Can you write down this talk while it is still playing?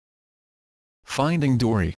Finding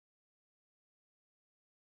Dory.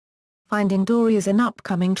 Finding Dory is an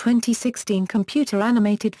upcoming 2016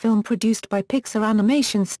 computer-animated film produced by Pixar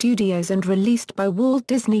Animation Studios and released by Walt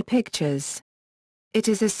Disney Pictures. It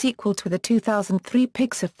is a sequel to the 2003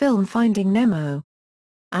 Pixar film Finding Nemo.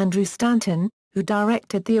 Andrew Stanton, who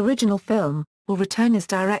directed the original film, will return as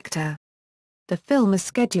director. The film is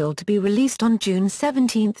scheduled to be released on June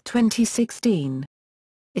 17, 2016.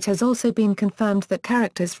 It has also been confirmed that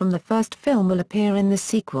characters from the first film will appear in the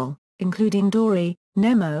sequel, including Dory,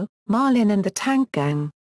 Nemo, Marlin and the Tank Gang.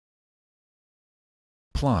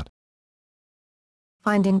 Plot.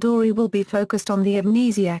 Finding Dory will be focused on the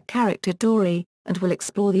amnesiac character Dory, and will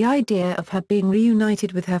explore the idea of her being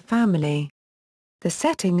reunited with her family. The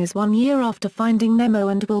setting is 1 year after Finding Nemo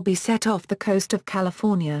and will be set off the coast of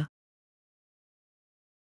California.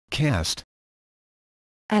 Cast.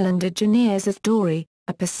 Ellen DeGeneres as Dory,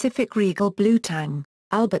 a Pacific Regal blue tang;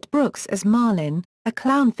 Albert Brooks as Marlin, a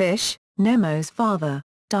clownfish, Nemo's father;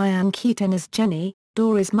 Diane Keaton as Jenny,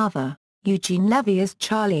 Dory's mother; Eugene Levy as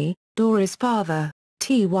Charlie, Dory's father;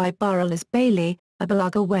 T.Y. Burrell as Bailey, a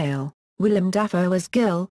beluga whale; Willem Dafoe as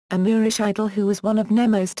Gil, a Moorish idol who was one of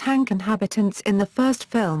Nemo's tank inhabitants in the first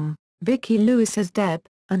film; Vicki Lewis as Deb,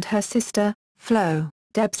 and her sister, Flo,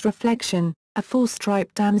 Deb's reflection, a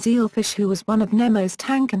four-striped damselfish who was one of Nemo's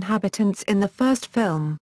tank inhabitants in the first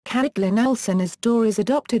film; Caitlin Olsen as Dory's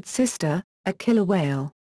adopted sister, a killer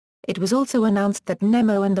whale. It was also announced that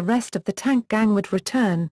Nemo and the rest of the Tank Gang would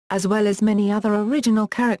return, as well as many other original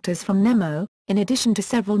characters from Nemo, in addition to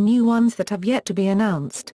several new ones that have yet to be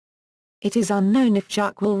announced. It is unknown if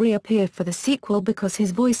Jacques will reappear for the sequel because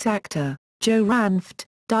his voice actor, Joe Ranft,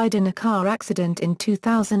 died in a car accident in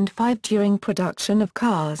 2005 during production of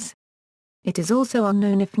Cars. It is also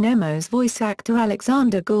unknown if Nemo's voice actor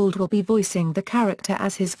Alexander Gould will be voicing the character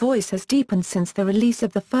as his voice has deepened since the release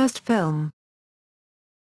of the first film.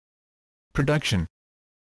 Production.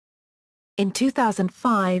 In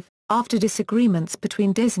 2005, after disagreements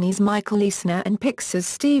between Disney's Michael Eisner and Pixar's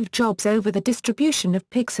Steve Jobs over the distribution of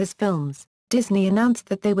Pixar's films, Disney announced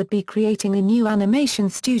that they would be creating a new animation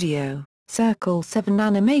studio, Circle 7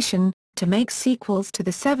 Animation, to make sequels to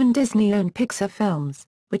the 7 Disney-owned Pixar films,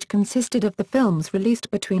 which consisted of the films released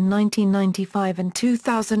between 1995 and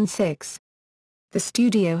 2006. The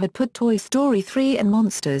studio had put Toy Story 3 and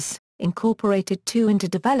Monsters, Incorporated 2 into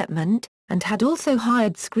development, and had also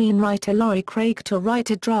hired screenwriter Laurie Craig to write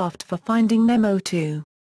a draft for Finding Nemo 2.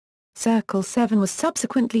 Circle 7 was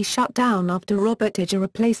subsequently shut down after Robert Iger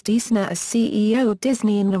replaced Eisner as CEO of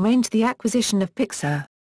Disney and arranged the acquisition of Pixar.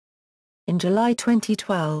 In July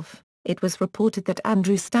 2012, it was reported that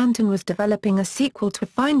Andrew Stanton was developing a sequel to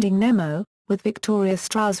Finding Nemo, with Victoria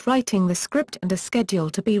Strauss writing the script and a schedule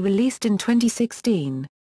to be released in 2016.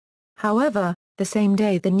 However, the same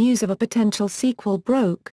day the news of a potential sequel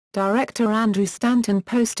broke, director Andrew Stanton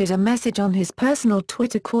posted a message on his personal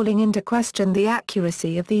Twitter calling into question the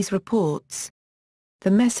accuracy of these reports. The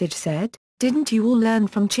message said, "Didn't you all learn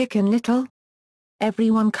from Chicken Little?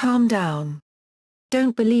 Everyone calm down.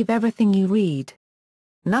 Don't believe everything you read.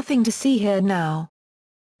 Nothing to see here now."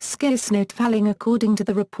 Skisnote falling. According to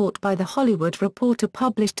the report by The Hollywood Reporter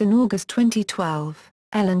published in August 2012,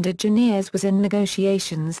 Ellen DeGeneres was in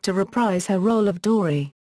negotiations to reprise her role of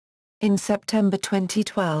Dory. In September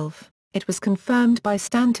 2012, it was confirmed by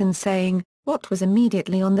Stanton saying, "What was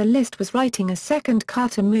immediately on the list was writing a second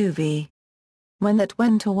Carter movie. When that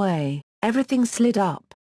went away, everything slid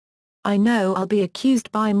up. I know I'll be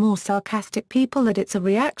accused by more sarcastic people that it's a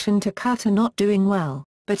reaction to Carter not doing well,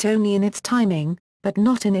 but only in its timing, but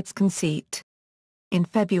not in its conceit." In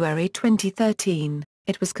February 2013,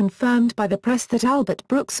 it was confirmed by the press that Albert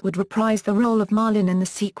Brooks would reprise the role of Marlin in the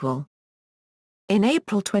sequel. In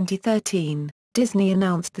April 2013, Disney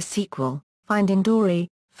announced the sequel, Finding Dory,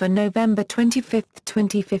 for November 25,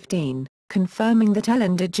 2015, confirming that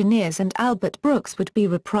Ellen DeGeneres and Albert Brooks would be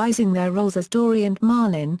reprising their roles as Dory and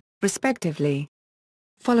Marlin, respectively.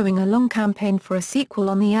 Following a long campaign for a sequel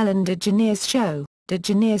on the Ellen DeGeneres Show,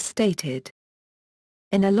 DeGeneres stated.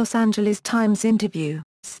 In a Los Angeles Times interview,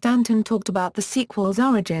 Stanton talked about the sequel's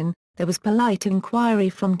origin. "There was polite inquiry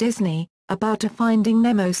from Disney about a Finding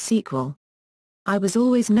Nemo sequel. I was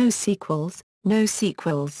always no sequels, no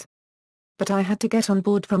sequels. But I had to get on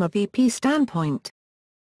board from a VP standpoint.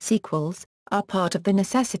 Sequels are part of the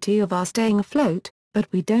necessity of our staying afloat,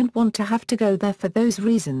 but we don't want to have to go there for those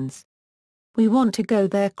reasons. We want to go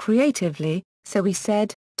there creatively, so we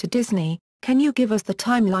said, to Disney, can you give us the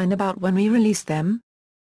timeline about when we release them?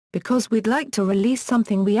 Because we'd like to release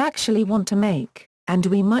something we actually want to make, and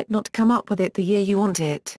we might not come up with it the year you want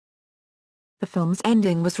it." The film's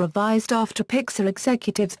ending was revised after Pixar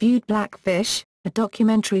executives viewed Blackfish, a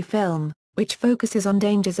documentary film, which focuses on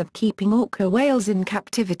dangers of keeping orca whales in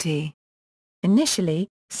captivity. Initially,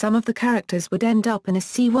 some of the characters would end up in a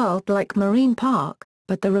SeaWorld-like marine park,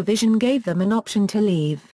 but the revision gave them an option to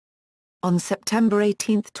leave. On September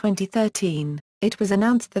 18, 2013, it was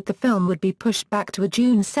announced that the film would be pushed back to a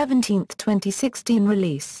June 17, 2016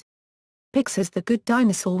 release. Pixar's The Good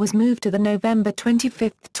Dinosaur was moved to the November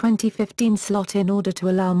 25, 2015 slot in order to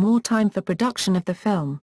allow more time for production of the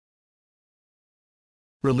film.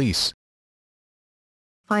 Release.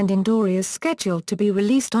 Finding Dory is scheduled to be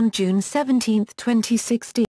released on June 17, 2016.